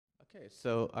Okay,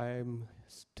 so I'm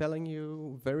telling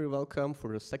you very welcome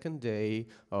for the second day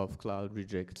of Cloud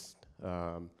Rejects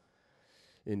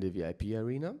in the VIP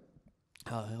arena.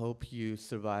 I hope you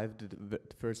survived the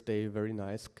first day very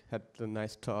nice, had the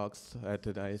nice talks, had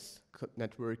the nice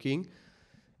networking.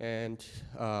 And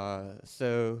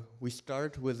so we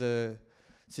start with a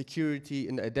security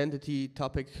and identity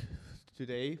topic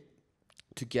today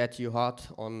to get you hot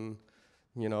on,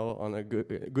 on a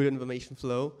good information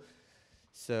flow.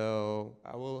 So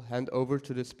I will hand over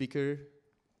to the speaker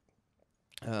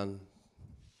and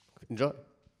enjoy.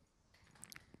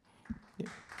 Yeah.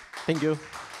 Thank you.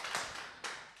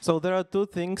 So there are two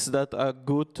things that are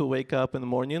good to wake up in the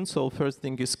morning. So first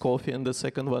thing is coffee, and the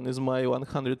second one is my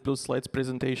 100+ slides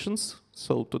presentations.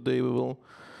 So today we will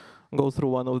go through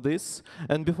one of these.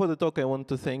 And before the talk, I want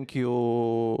to thank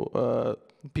you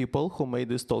people who made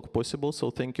this talk possible.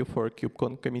 So thank you for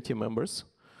KubeCon committee members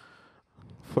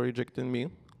for rejecting me.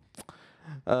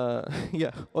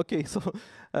 Yeah, okay, so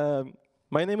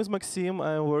my name is Maxim.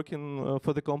 I'm working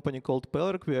for the company called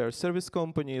Pelark. We are a service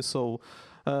company, so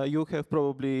you have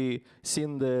probably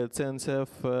seen the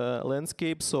CNCF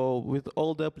landscape. So with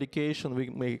all the application, we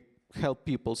may help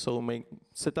people. So we may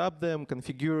set up them,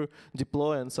 configure,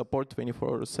 deploy, and support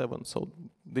 24/7. So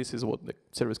this is what the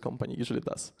service company usually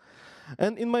does.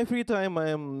 And in my free time, I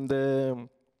am the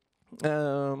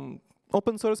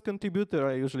open source contributor.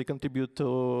 I usually contribute to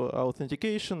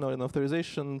authentication or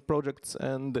authorization projects,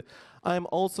 and I'm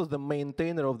also the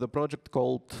maintainer of the project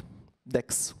called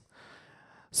DEX.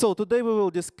 So today we will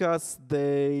discuss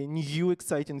the new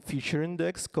exciting feature in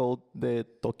DEX called the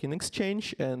token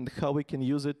exchange and how we can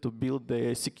use it to build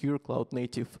the secure cloud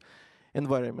native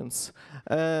environments.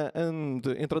 And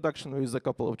the introduction with a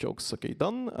couple of jokes. Okay,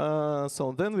 done.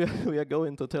 So then we are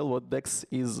going to tell what DEX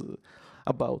is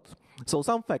about. So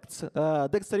some facts.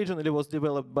 DEX originally was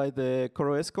developed by the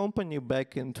CoreOS company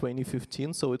back in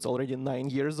 2015, so it's already 9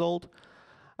 years old.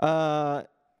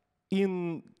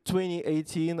 In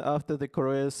 2018, after the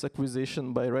CoreOS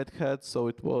acquisition by Red Hat, so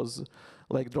it was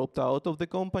like dropped out of the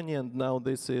company, and now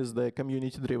this is the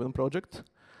community-driven project.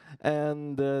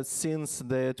 And since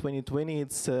the 2020,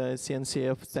 it's a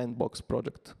CNCF Sandbox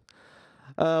project.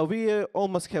 We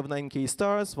almost have 9K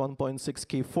stars,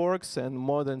 1.6K forks, and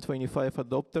more than 25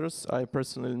 adopters I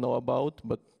personally know about,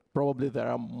 but probably there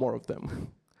are more of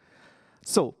them.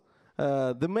 So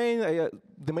the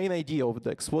main idea of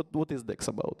DEX, what is DEX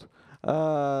about?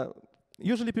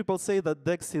 Usually people say that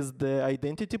DEX is the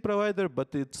identity provider,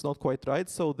 but it's not quite right.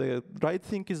 So the right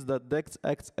thing is that DEX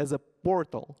acts as a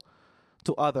portal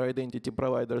to other identity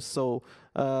providers. So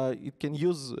it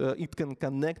can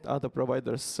connect other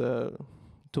providers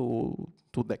to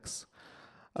DEX.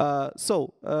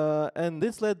 And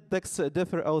this let DEX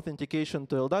defer authentication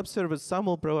to LDAP servers,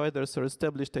 SAML providers, or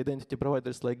established identity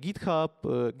providers like GitHub,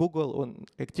 Google, on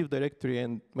Active Directory,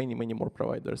 and many, many more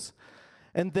providers.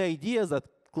 And the idea is that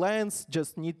clients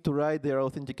just need to write their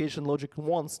authentication logic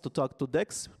once to talk to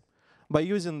DEX by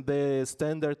using the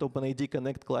standard OpenID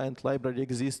Connect client library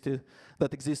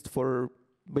that exists for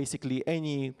basically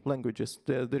any languages.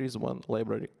 There is one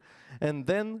library. And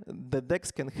then the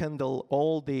DEX can handle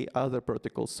all the other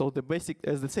protocols. So the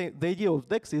idea of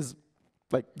DEX is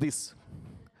like this.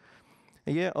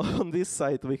 Yeah, on this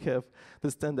side we have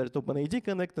the standard OpenID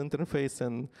Connect interface,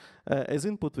 and as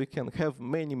input we can have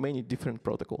many, many different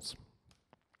protocols.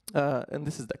 And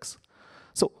this is DEX.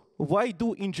 So why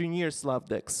do engineers love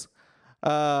DEX?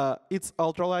 It's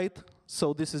ultralight.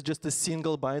 So this is just a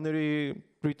single binary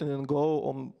written in Go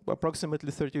on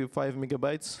approximately 35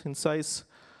 megabytes in size.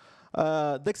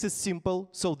 DEX is simple,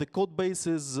 so the code base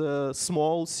is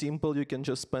small, simple. You can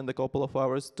just spend a couple of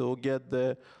hours to get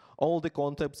all the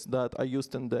concepts that are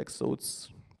used in DEX, so it's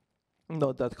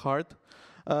not that hard.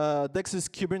 DEX is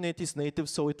Kubernetes native,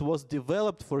 so it was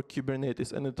developed for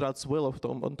Kubernetes, and it runs well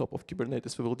on top of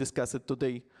Kubernetes. We will discuss it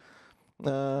today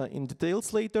in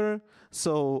details later.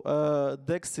 So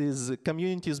DEX is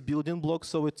community's building block,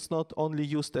 so it's not only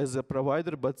used as a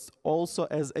provider, but also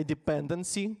as a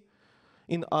dependency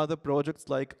in other projects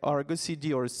like Argo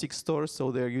CD or Sigstore,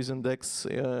 so they're using DEX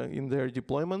in their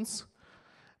deployments.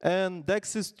 And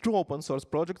DEX is true open source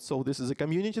project, so this is a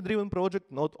community-driven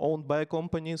project, not owned by a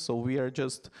company, so we are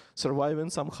just surviving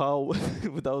somehow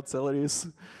without salaries.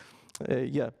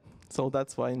 Yeah, so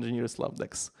that's why engineers love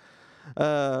DEX.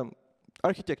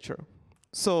 Architecture.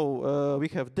 So we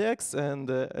have DEX, and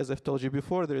as I've told you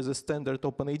before, there is a standard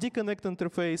OpenID Connect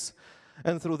interface,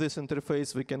 and through this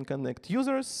interface we can connect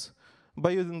users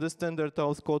by using the standard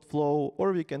auth code flow,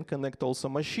 or we can connect also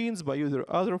machines by using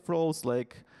other flows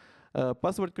like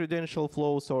password credential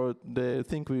flows, or the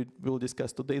thing we will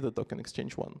discuss today, the token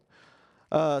exchange one.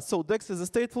 So DEX is a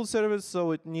stateful service,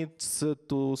 so it needs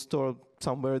to store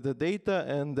somewhere the data,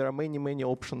 and there are many, many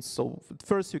options. So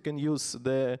first you can use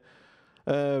the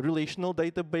relational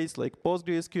database like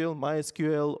PostgreSQL,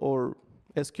 MySQL, or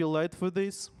SQLite for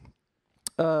this.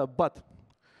 But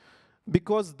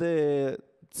because the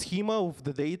schema of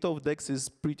the data of DEX is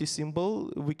pretty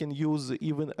simple, we can use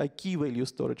even a key value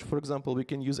storage. For example, we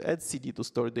can use etcd to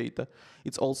store data.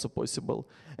 It's also possible.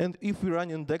 And if we run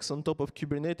in DEX on top of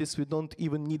Kubernetes, we don't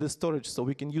even need a storage, so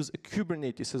we can use a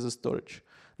Kubernetes as a storage.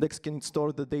 DEX can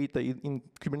store the data in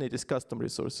Kubernetes custom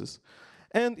resources.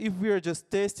 And if we are just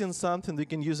testing something, we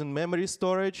can use in memory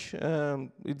storage.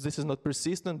 This is not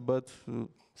persistent, but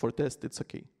for test, it's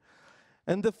okay.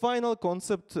 And the final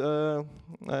concept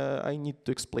I need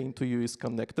to explain to you is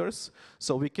connectors.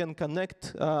 So we can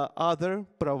connect other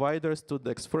providers to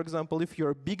DEX. For example, if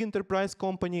you're a big enterprise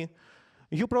company,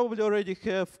 you probably already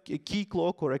have a key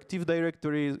clock or Active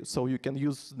Directory, so you can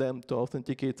use them to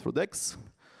authenticate through DEX.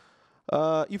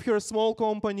 If you're a small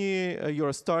company, you're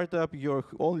a startup, you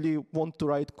only want to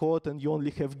write code and you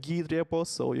only have Git repos,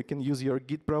 so you can use your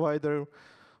Git provider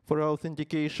for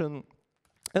authentication.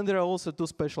 And there are also two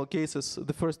special cases.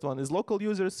 The first one is local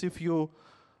users. If you,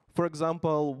 for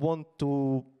example, want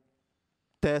to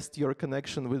test your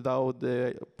connection without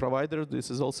the provider, this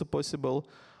is also possible.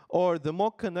 Or the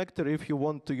mock connector if you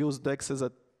want to use DEX as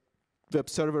a web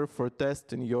server for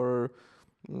testing your,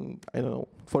 I don't know,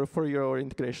 for your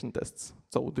integration tests.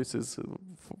 So this is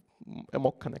a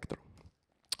mock connector.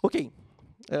 Okay,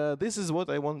 this is what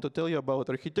I want to tell you about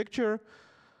architecture.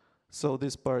 So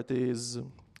this part is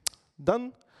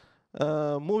done.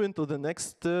 Moving to the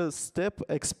next step,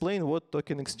 explain what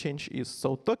token exchange is.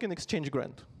 So token exchange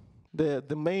grant, the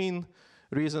main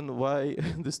reason why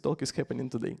this talk is happening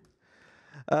today.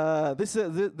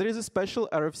 There is a special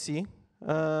RFC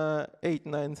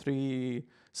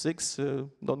 8936.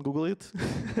 Don't Google it.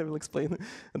 I will explain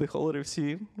the whole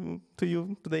RFC to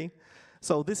you today.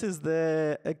 So this is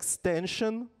the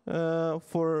extension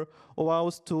for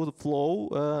OAuth to flow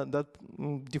that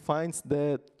defines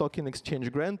the token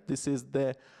exchange grant. This is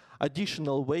the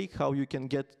additional way how you can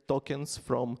get tokens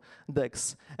from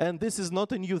DEX. And this is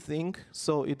not a new thing.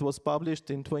 So it was published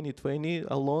in 2020,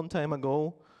 a long time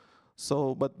ago.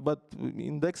 So, but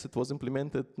in DEX it was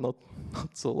implemented not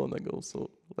so long ago,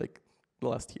 so like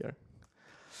last year.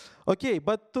 Okay,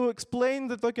 but to explain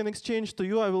the token exchange to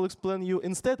you, I will explain you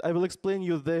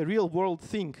the real world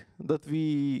thing that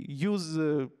we use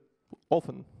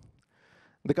often,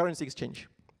 the currency exchange.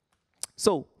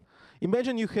 So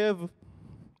imagine you have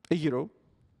a euro,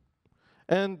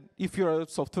 and if you're a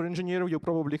software engineer, you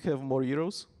probably have more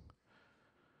euros,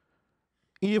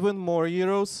 even more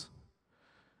euros.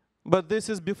 But this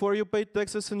is before you paid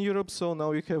taxes in Europe, so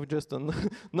now you have just a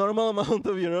normal amount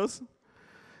of euros.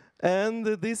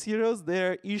 And these euros, they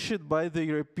are issued by the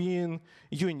European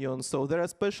Union. So there are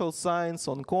special signs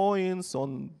on coins,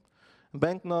 on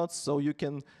banknotes, so you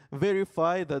can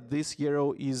verify that this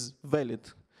euro is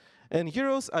valid. And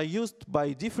euros are used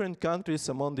by different countries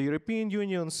among the European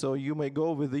Union, so you may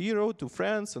go with the euro to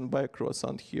France and buy a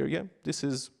croissant here. Yeah, this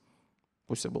is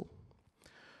possible.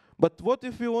 But what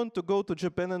if you want to go to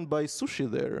Japan and buy sushi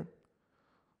there?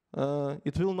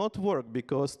 It will not work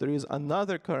because there is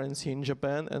another currency in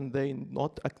Japan and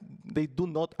they do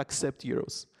not accept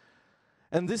euros.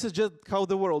 And this is just how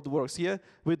the world works. Yeah,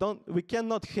 we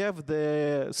cannot have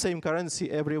the same currency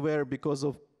everywhere because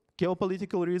of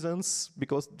geopolitical reasons,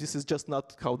 because this is just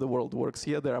not how the world works.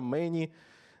 Yeah, there are many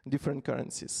different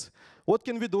currencies. What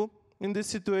can we do in this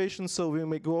situation? So we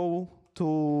may go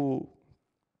to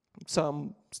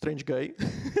some strange guy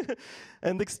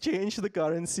and exchange the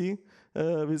currency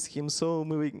with him. So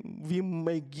we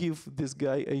may give this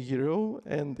guy a euro,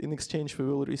 and in exchange we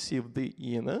will receive the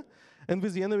yen. And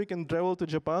with yen we can travel to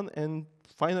Japan and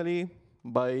finally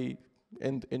buy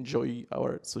and enjoy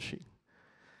our sushi.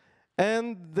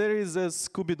 And there is a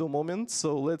Scooby-Doo moment,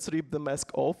 so let's rip the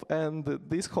mask off. And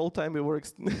this whole time we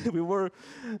were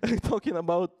talking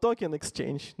about token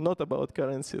exchange, not about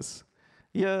currencies.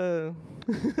 Yeah.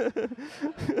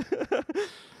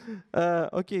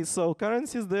 Okay, so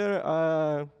currencies there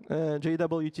are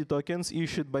JWT tokens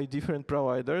issued by different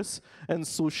providers, and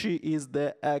sushi is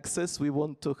the access we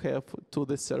want to have to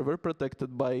the server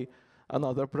protected by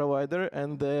another provider,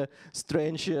 and the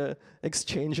strange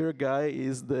exchanger guy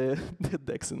is the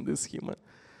DEX in this schema.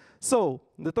 So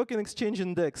the token exchange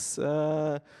in DEX,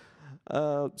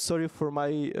 sorry for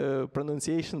my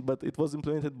pronunciation, but it was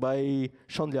implemented by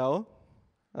Sean Liao.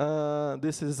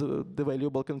 This is the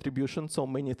valuable contribution, so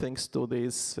many thanks to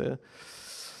this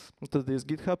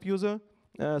GitHub user.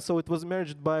 So it was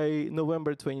merged by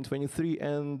November 2023,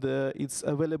 and it's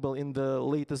available in the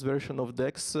latest version of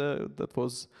DEX that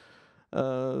was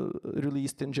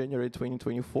released in January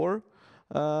 2024.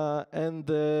 And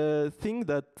the thing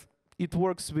that it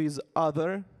works with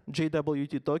other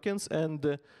JWT tokens,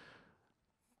 and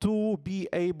to be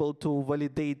able to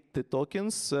validate the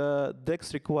tokens,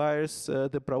 DEX requires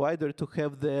the provider to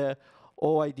have the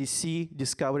OIDC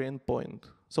discovery endpoint.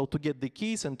 So to get the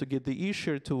keys and to get the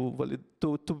issuer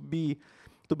to be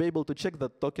able to check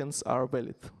that tokens are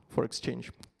valid for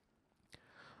exchange.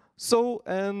 So,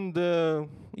 and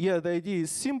yeah, the idea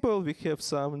is simple. We have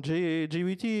some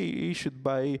JWT issued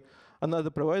by another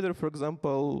provider, for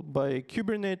example, by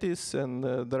Kubernetes, and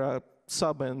there are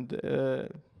sub and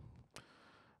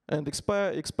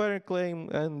expiry claim,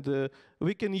 and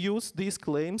we can use these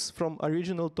claims from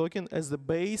original token as the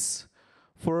base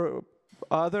for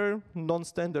other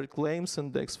non-standard claims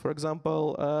in DEX. For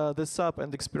example, the sub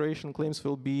and expiration claims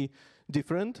will be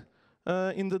different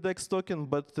in the DEX token,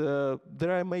 but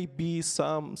there may be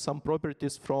some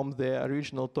properties from the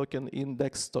original token in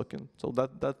DEX token. So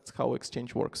that's how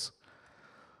exchange works.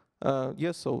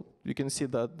 Yes, so you can see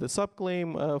that the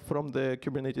subclaim from the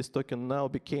Kubernetes token now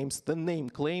becomes the name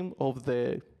claim of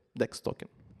the DEX token.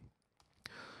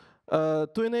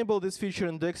 To enable this feature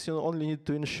in DEX, you only need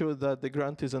to ensure that the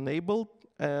grant is enabled,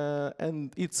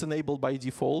 and it's enabled by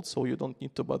default, so you don't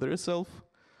need to bother yourself,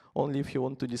 only if you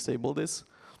want to disable this.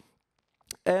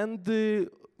 And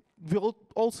we'll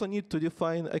also need to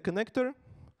define a connector.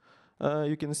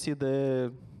 You can see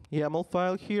the YAML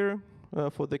file here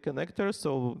for the connector.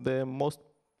 So the most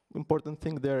important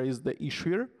thing there is the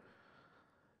issuer.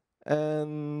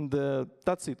 And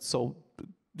that's it. So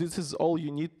this is all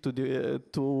you need to do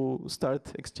to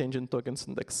start exchanging tokens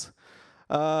in DEX.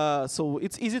 So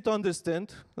it's easy to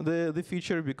understand the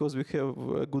feature because we have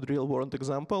a good real-world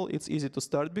example. It's easy to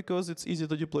start because it's easy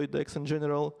to deploy DEX in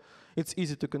general. It's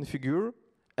easy to configure.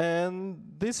 And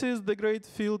this is the great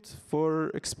field for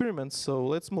experiments. So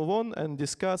let's move on and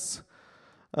discuss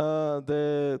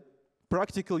the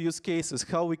practical use cases,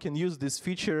 how we can use this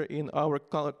feature in our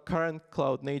current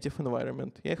cloud-native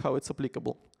environment, how it's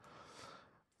applicable.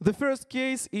 The first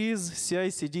case is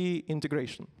CI/CD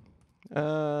integration.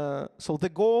 So the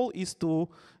goal is to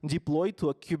deploy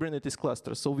to a Kubernetes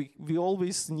cluster. So we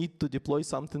always need to deploy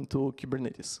something to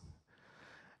Kubernetes.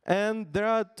 And there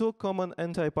are two common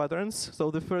anti-patterns.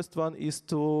 So the first one is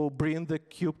to bring the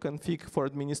kubeconfig for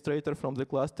administrator from the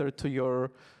cluster to your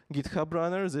GitHub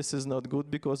runner. This is not good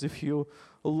because if you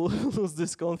lose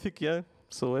this config,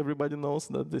 so everybody knows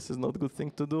that this is not a good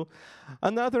thing to do.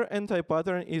 Another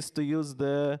anti-pattern is to use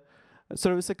the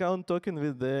service account token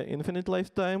with the infinite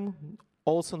lifetime.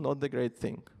 Also not the great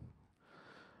thing.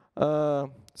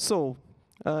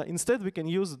 Instead, we can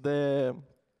use the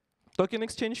token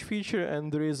exchange feature,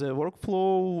 and there is a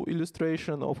workflow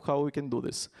illustration of how we can do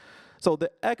this. So the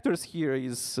actors here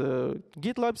is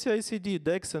GitLab CI/CD,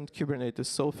 DEX, and Kubernetes.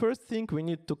 So first thing, we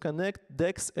need to connect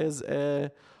DEX as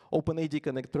a OpenID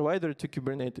Connect provider to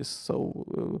Kubernetes.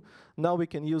 So now we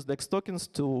can use DEX tokens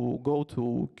to go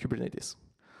to Kubernetes.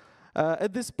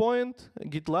 At this point,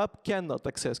 GitLab cannot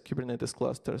access Kubernetes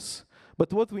clusters.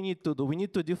 But what we need to do, we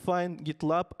need to define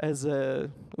GitLab as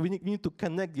we need to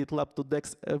connect GitLab to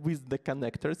DEX with the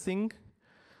connector thing.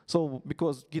 So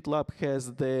because GitLab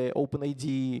has the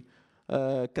OpenID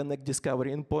Connect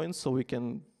Discovery endpoint, so we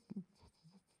can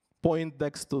point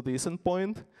DEX to this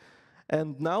endpoint.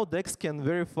 And now DEX can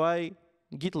verify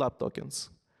GitLab tokens.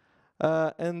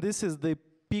 And this is the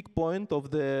peak point of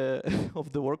the,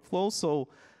 of the workflow. So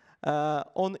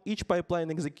on each pipeline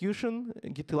execution,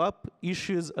 GitLab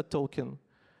issues a token.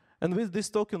 And with this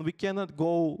token, we cannot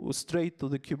go straight to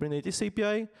the Kubernetes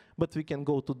API, but we can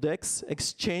go to DEX,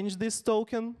 exchange this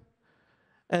token,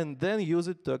 and then use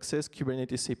it to access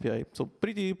Kubernetes API. So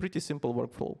pretty simple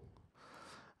workflow.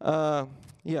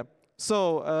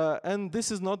 So, and this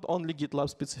is not only GitLab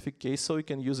specific case, so you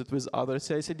can use it with other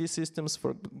CI/CD systems.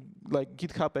 For like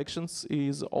GitHub Actions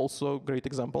is also a great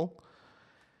example.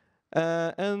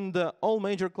 All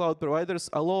major cloud providers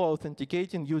allow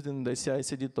authenticating using the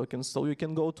CI/CD tokens. So you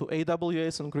can go to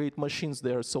AWS and create machines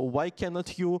there. So why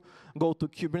cannot you go to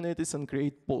Kubernetes and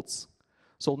create pods?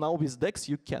 So now with DEX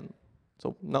you can.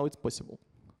 So now it's possible.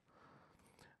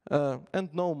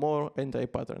 And no more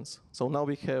anti-patterns. So now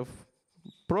we have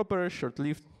proper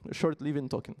short-living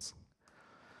tokens.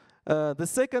 The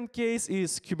second case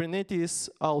is Kubernetes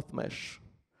auth mesh.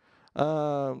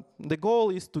 The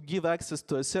goal is to give access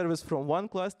to a service from one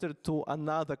cluster to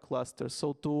another cluster.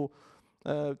 So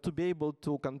to be able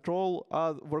to control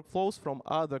workflows from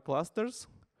other clusters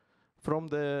from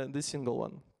the single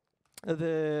one.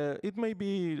 It may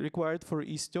be required for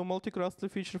Istio multi-cluster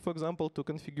feature, for example, to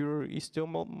configure Istio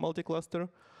multi-cluster.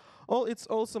 Or it's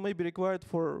also may be required,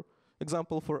 for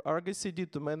example, for Argo CD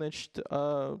to manage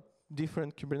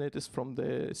different Kubernetes from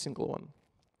the single one.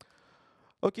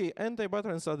 Okay,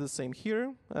 anti-patterns are the same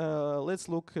here. Let's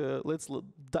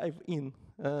dive in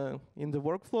the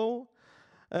workflow.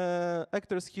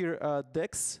 Actors here are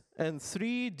DEX and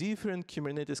 3 different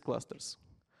Kubernetes clusters.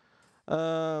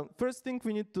 First thing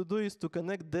we need to do is to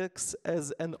connect DEX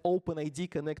as an OpenID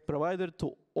Connect provider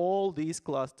to all these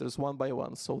clusters one by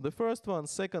one. So the first one,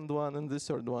 second one, and the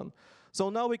third one. So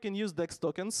now we can use DEX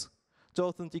tokens to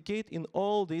authenticate in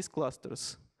all these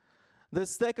clusters. The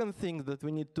second thing that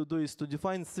we need to do is to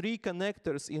define 3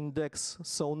 connectors in DEX.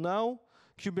 So now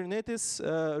Kubernetes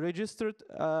registered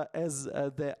as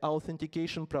the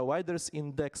authentication providers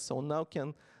in DEX. So now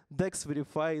can DEX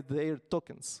verify their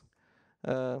tokens.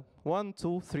 1,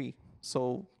 2, 3.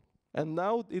 So, and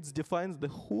now it defines the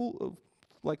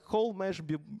whole mesh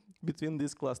between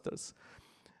these clusters.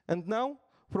 And now,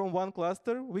 from one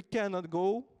cluster, we cannot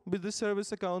go with the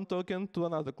service account token to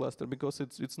another cluster because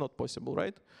it's not possible,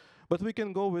 right? But we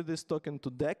can go with this token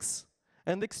to DEX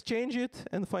and exchange it,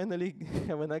 and finally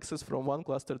have an access from one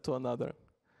cluster to another.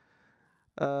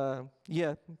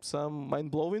 Yeah, some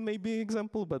mind-blowing maybe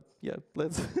example, but yeah,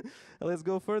 let's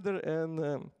go further.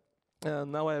 And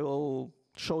now I will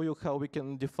show you how we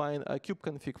can define a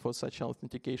kubeconfig for such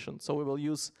authentication. So we will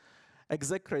use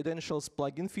exec credentials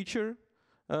plugin feature.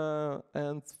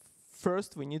 And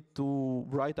first, we need to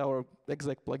write our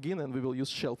exec plugin, and we will use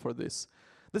shell for this.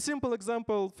 The simple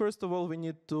example, first of all, we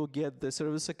need to get the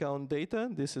service account data.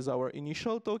 This is our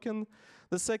initial token.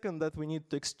 The second, that we need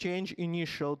to exchange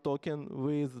initial token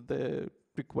with the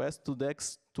request to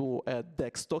DEX to add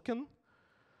DEX token.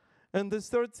 And the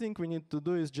third thing we need to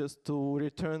do is just to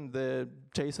return the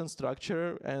JSON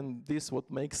structure, and this is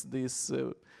what makes this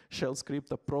shell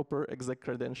script a proper exec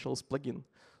credentials plugin.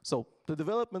 So the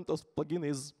development of plugin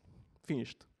is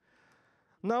finished.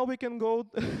 Now we can go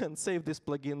and save this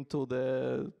plugin to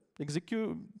the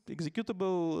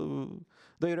executable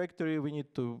directory. We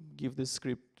need to give this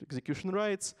script execution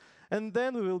rights, and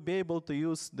then we will be able to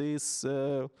use this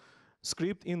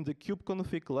script in the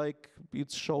kubeconfig like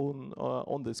it's shown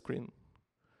on the screen.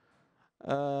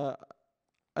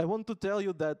 I want to tell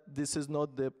you that this is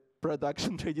not the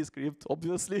production-ready script,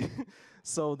 obviously.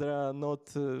 So there are not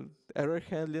error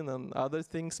handling and other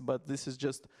things, but this is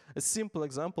just a simple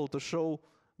example to show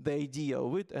the idea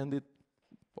of it, and it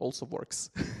also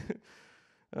works.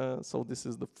 So this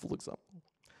is the full example.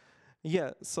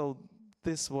 Yeah, so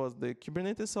this was the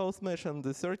Kubernetes auth mesh, and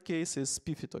the third case is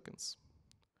SPIFFE tokens.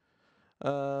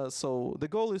 So the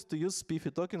goal is to use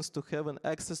SPIFFE tokens to have an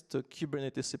access to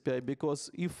Kubernetes API, because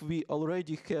if we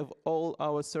already have all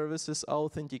our services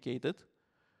authenticated,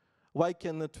 why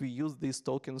cannot we use these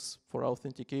tokens for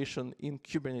authentication in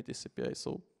Kubernetes API?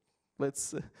 So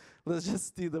let's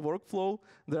just see the workflow.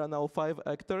 There are now 5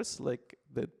 actors, like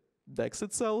the DEX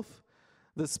itself,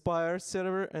 the Spire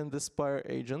server, and the Spire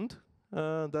agent.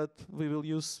 That we will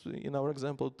use in our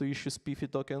example to issue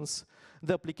SPIFFE tokens,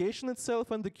 the application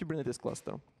itself, and the Kubernetes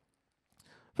cluster.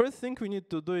 First thing we need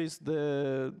to do is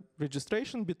the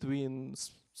registration between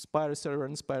Spire server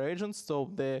and Spire agent.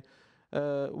 So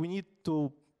we need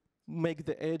to make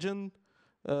the agent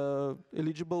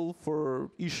eligible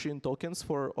for issuing tokens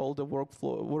for all the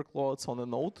workloads on a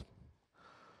node.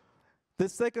 The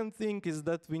second thing is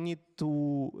that we need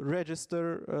to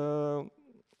register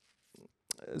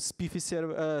SPIFFE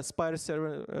server, Spire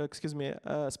server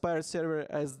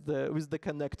as with the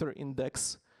connector in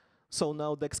DEX. So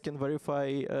now DEX can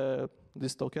verify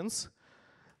these tokens.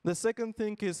 The second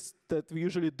thing is that we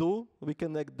usually do, we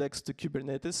connect DEX to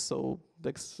Kubernetes. So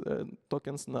DEX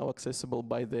tokens now accessible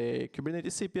by the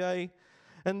Kubernetes API.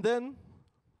 And then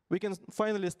we can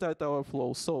finally start our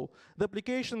flow. So the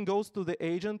application goes to the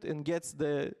agent and gets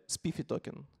the SPIFFE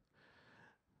token.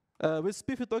 With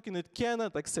SPIFFE token, it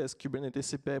cannot access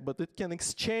Kubernetes API, but it can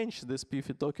exchange the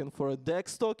SPIFFE token for a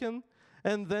DEX token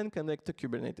and then connect to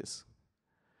Kubernetes.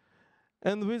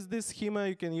 And with this schema,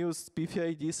 you can use SPIFFE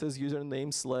IDs as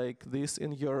usernames like this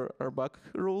in your RBAC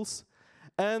rules.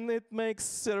 And it makes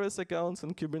service accounts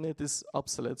in Kubernetes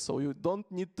obsolete. So you don't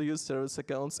need to use service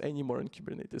accounts anymore in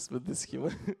Kubernetes with this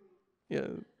schema. Yeah.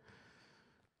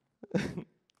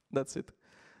 That's it.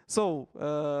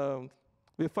 So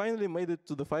we finally made it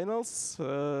to the finals.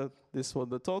 This was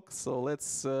the talk. So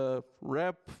let's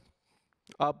wrap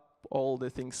up all the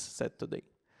things said today.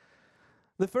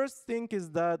 The first thing is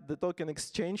that the token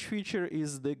exchange feature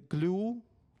is the glue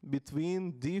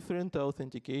between different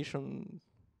authentication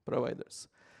providers.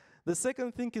 The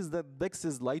second thing is that DEX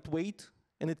is lightweight,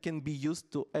 and it can be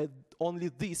used to add only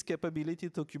this capability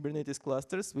to Kubernetes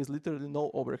clusters with literally no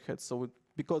overhead. So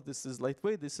because this is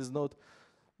lightweight, this is not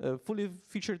a fully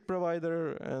featured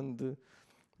provider, and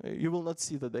you will not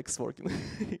see the DEX working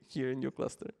here in your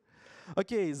cluster.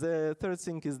 Okay, the third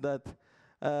thing is that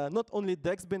not only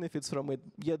DEX benefits from it,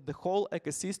 yet the whole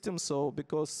ecosystem. So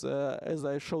because as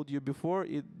I showed you before,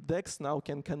 DEX now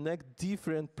can connect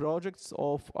different projects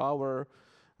of our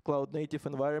cloud native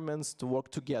environments to work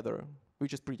together,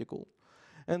 which is pretty cool.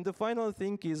 And the final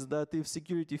thing is that if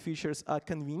security features are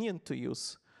convenient to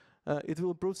use, it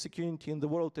will improve security in the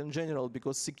world in general,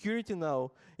 because security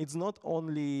now, it's not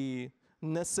only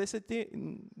necessity,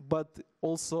 but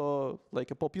also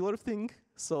like a popular thing.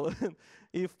 So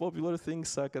if popular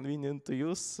things are convenient to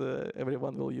use,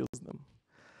 everyone will use them.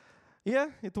 Yeah,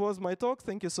 it was my talk.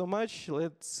 Thank you so much.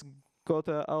 Let's go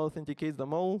to authenticate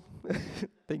them all.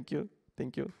 Thank you.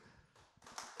 Thank you.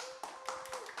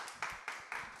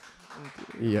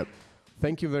 Yep.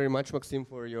 Thank you very much, Maxim,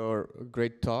 for your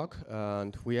great talk.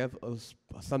 And we have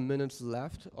some minutes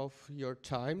left of your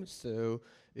time. So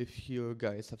if you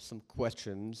guys have some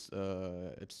questions,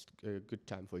 it's a good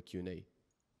time for Q&A. Thank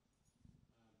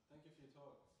you for your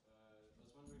talk. I was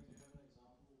wondering, do you have an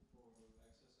example for accessing a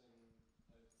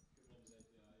Kubernetes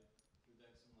API through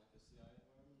DEX in like a CI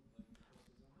environment, like the first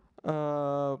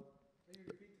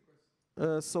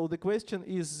example? So the question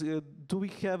is, do we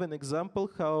have an example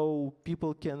how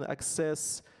people can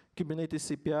access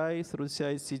Kubernetes API through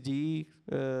CI/CD,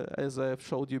 as I've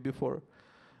showed you before?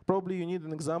 Probably you need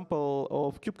an example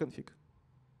of kubeconfig,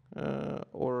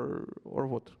 or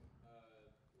what? Like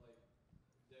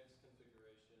DEX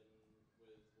configuration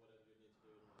with whatever you need to do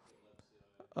in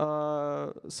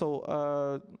GitLab CI. So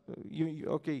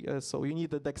you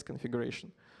need a DEX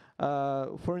configuration.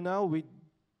 For now, we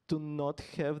do not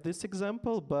have this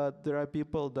example, but there are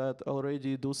people that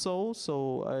already do so.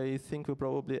 So I think we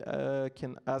probably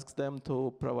can ask them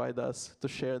to provide us to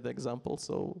share the example.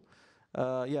 So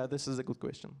yeah, this is a good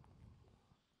question.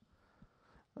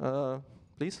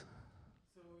 Please.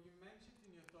 So you mentioned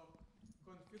in your talk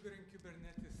configuring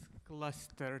Kubernetes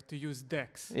cluster to use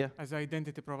DEX as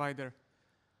identity provider.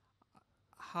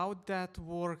 How that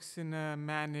works in a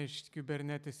managed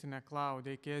Kubernetes in a cloud,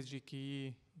 AKS,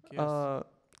 GKE, EKS?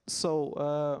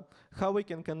 So how we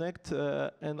can connect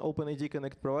an OpenID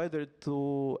Connect provider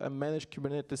to a managed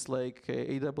Kubernetes like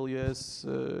AWS,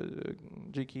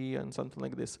 GKE, and something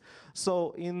like this.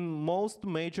 So in most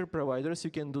major providers,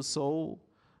 you can do so.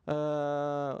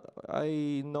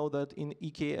 I know that in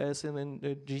EKS and in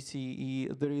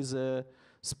GCE, there is a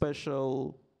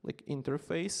special like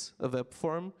interface, a web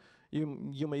form.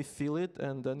 You may fill it,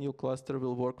 and then your cluster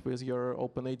will work with your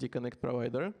OpenID Connect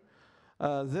provider.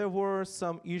 There were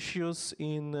some issues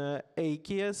in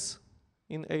AKS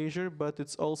in Azure, but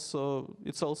it's also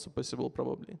possible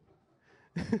probably.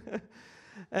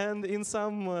 And in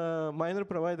some minor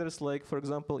providers, like for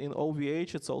example in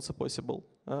OVH, it's also possible.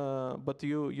 But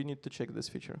you need to check this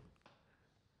feature.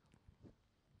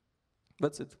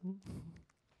 That's it.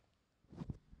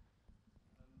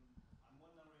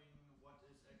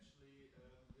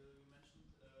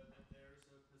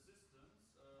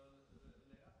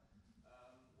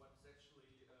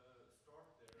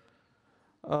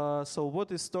 So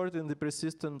what is stored in the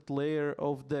persistent layer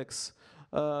of DEX?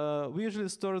 We usually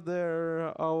store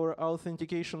there our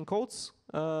authentication codes.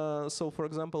 So for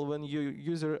example, when your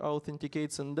user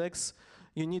authenticates in DEX,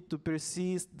 you need to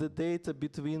persist the data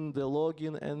between the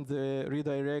login and the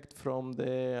redirect from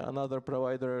the another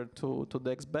provider to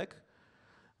DEX back.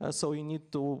 So you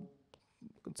need to,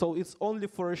 so it's only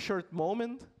for a short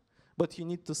moment, but you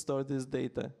need to store this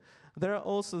data. There are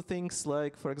also things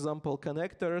like, for example,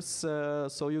 connectors.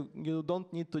 So you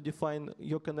don't need to define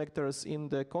your connectors in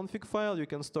the config file. You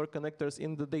can store connectors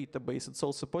in the database. It's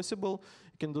also possible.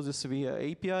 You can do this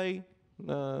via API,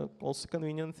 also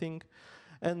convenient thing.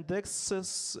 And DEX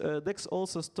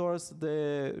also stores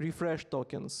the refresh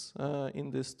tokens in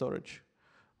this storage,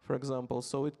 for example.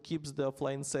 So it keeps the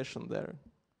offline session there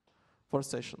for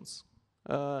sessions.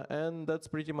 And that's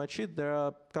pretty much it. There are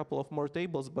a couple of more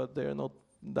tables, but they're not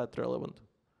that relevant.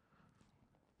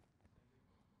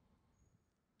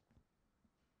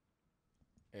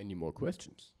 Any more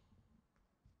questions?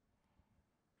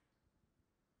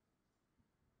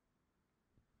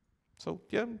 So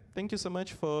yeah, thank you so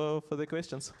much for the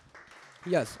questions.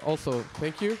 Yes, also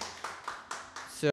thank you.